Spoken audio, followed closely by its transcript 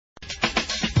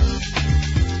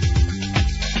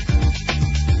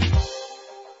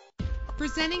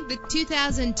Presenting the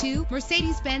 2002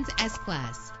 Mercedes-Benz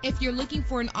S-Class. If you're looking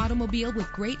for an automobile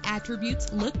with great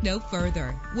attributes, look no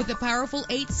further. With a powerful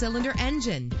 8-cylinder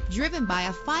engine driven by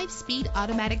a 5-speed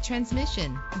automatic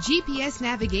transmission, GPS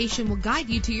navigation will guide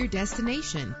you to your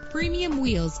destination. Premium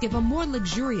wheels give a more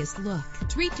luxurious look.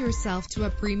 Treat yourself to a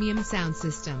premium sound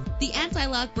system. The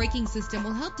anti-lock braking system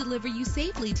will help deliver you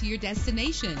safely to your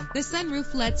destination. The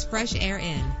sunroof lets fresh air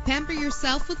in. Pamper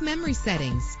yourself with memory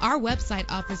settings. Our website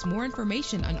offers more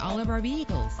information on all of our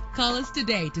vehicles. Call us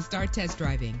today to start test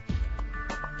driving.